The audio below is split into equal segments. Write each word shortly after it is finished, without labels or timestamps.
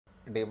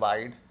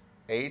divide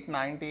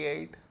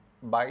 898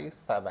 by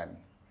 7.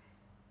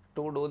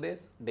 To do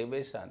this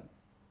division,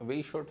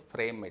 we should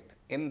frame it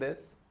in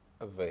this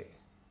way.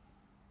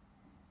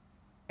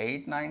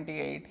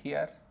 898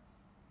 here,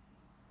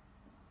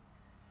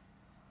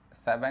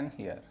 7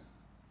 here.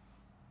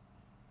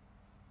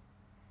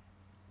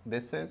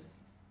 This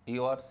is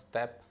your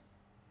step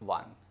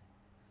 1.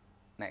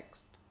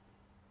 Next,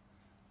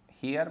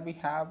 here we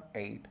have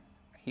 8,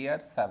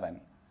 here 7.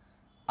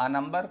 A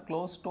number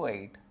close to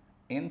 8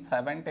 in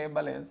 7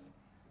 table is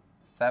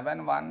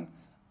 7 ones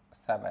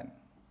 7.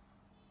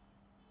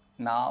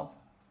 Now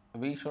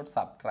we should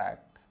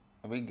subtract,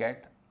 we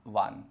get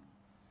 1.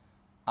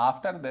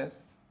 After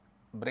this,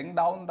 bring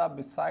down the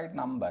beside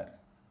number,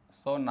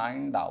 so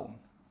 9 down,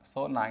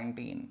 so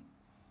 19.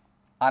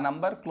 A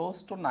number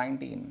close to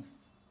 19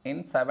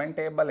 in 7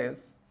 table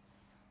is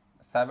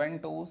 7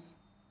 twos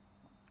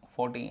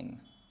 14.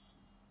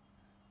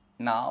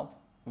 Now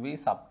we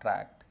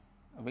subtract,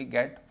 we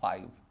get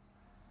 5.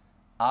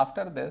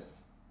 After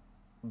this,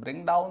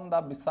 bring down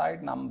the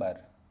beside number,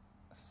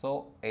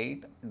 so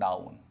 8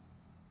 down,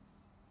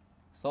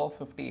 so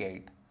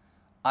 58.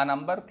 A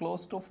number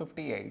close to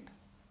 58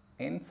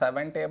 in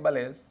 7 table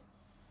is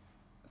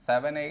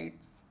 7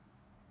 eights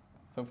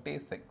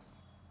 56.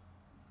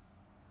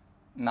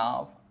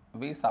 Now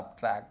we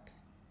subtract,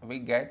 we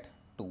get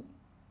 2.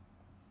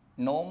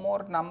 No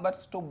more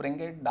numbers to bring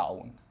it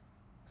down,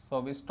 so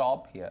we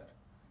stop here.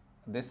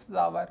 This is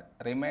our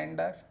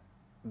remainder,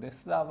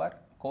 this is our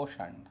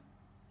quotient.